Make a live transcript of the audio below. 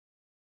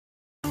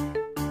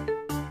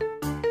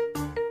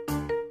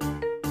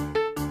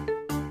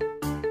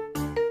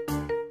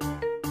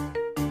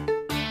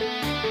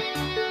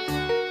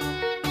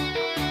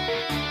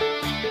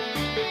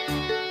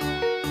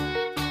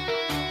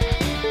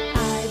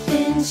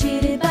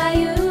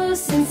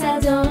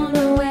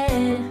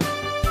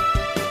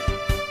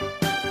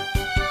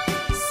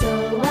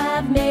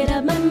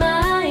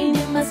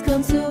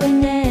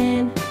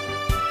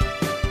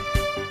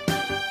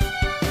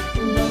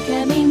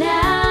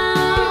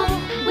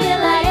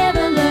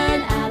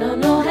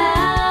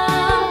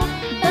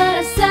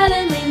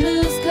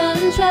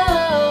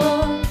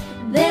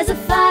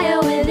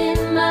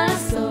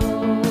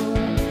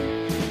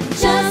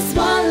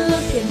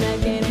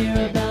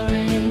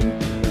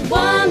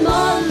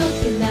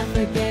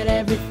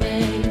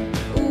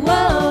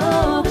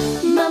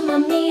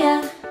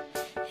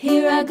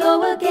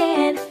go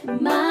again.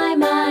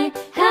 My,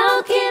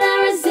 how can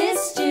I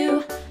resist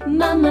you?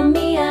 Mamma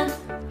mia,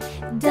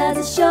 does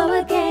it show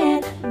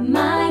again?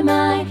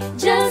 My,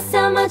 just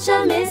how much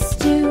I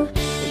missed you.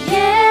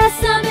 Yes,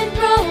 I've been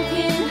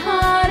broken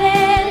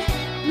hearted,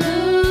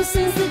 blue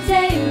since the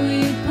day we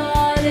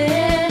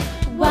parted.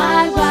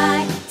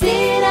 Why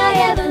did I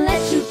ever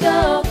let you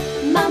go?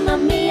 Mamma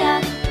mia,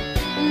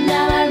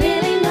 now I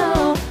really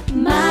know.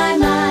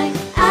 My,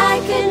 I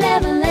could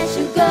never let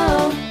you go.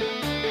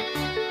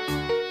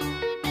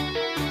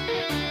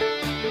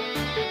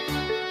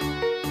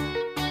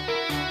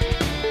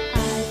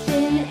 I've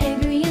been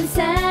angry and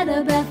sad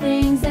about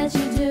things that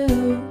you do.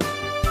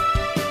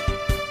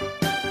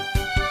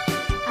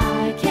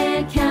 I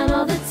can't count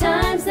all the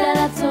times that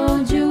I've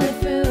told you we're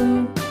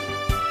through.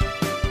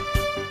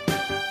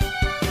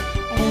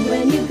 And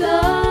when you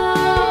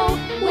go,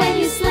 when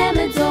you slam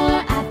the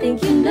door, I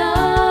think you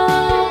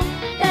know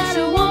that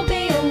it won't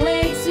be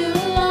away too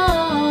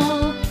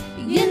long.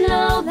 You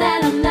know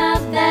that I'm not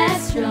that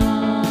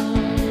strong.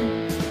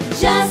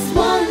 Just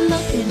one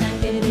look and I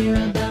can hear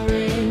a bell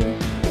ring.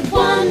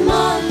 One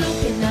more look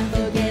and I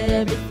forget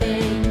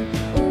everything.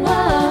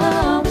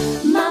 Whoa,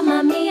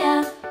 mamma mia,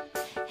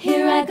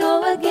 here I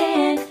go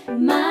again.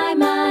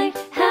 My,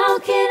 how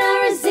can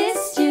I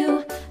resist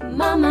you?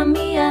 Mamma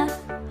mia,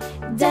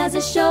 does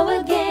it show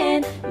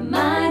again?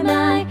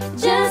 My,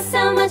 just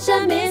how much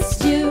I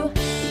missed you.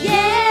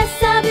 Yes,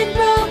 I've been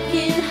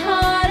broken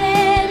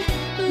hearted,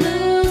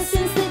 blue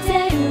since the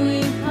day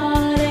we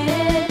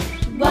parted.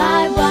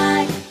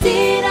 Why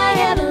did I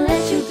ever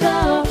let you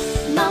go?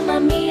 Mamma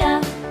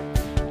mia,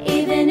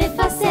 even if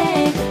I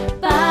say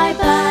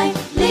bye,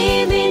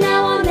 leave me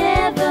now or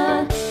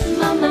never.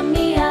 Mamma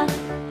mia,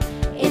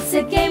 it's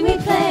a game we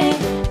play.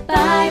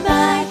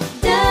 Bye,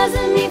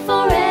 doesn't mean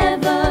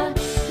forever.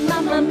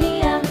 Mamma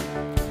mia,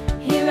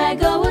 here I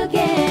go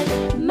again.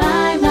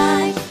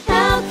 My,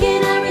 how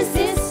can I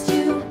resist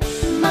you?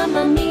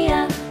 Mamma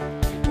mia,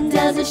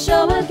 does it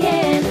show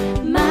again?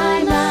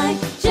 My,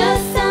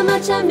 just how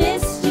much I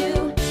missed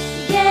you.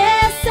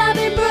 Yes, I've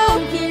been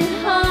broken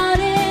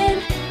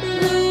hearted,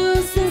 blue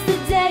since the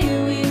day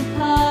we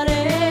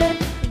parted.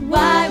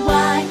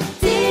 Why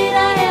did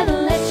I ever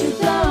let you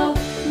go?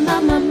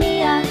 Mamma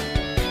mia,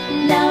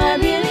 now I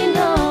really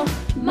know.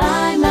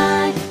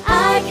 My,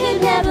 I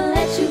could never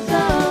let you go.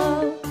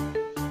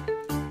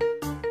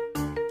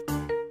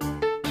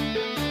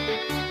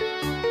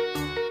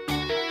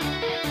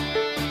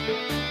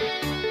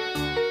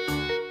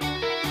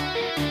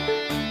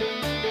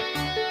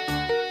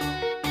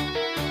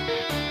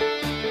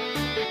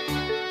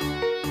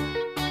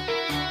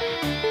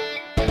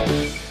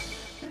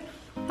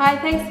 Hi,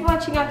 thanks for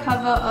watching our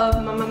cover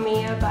of Mamma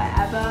Mia by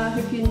Abba.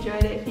 Hope you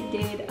enjoyed it. If you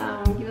did,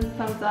 give us a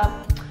thumbs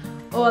up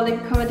or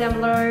leave a comment down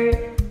below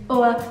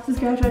or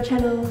subscribe to our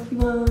channel if you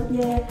want.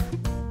 Yeah.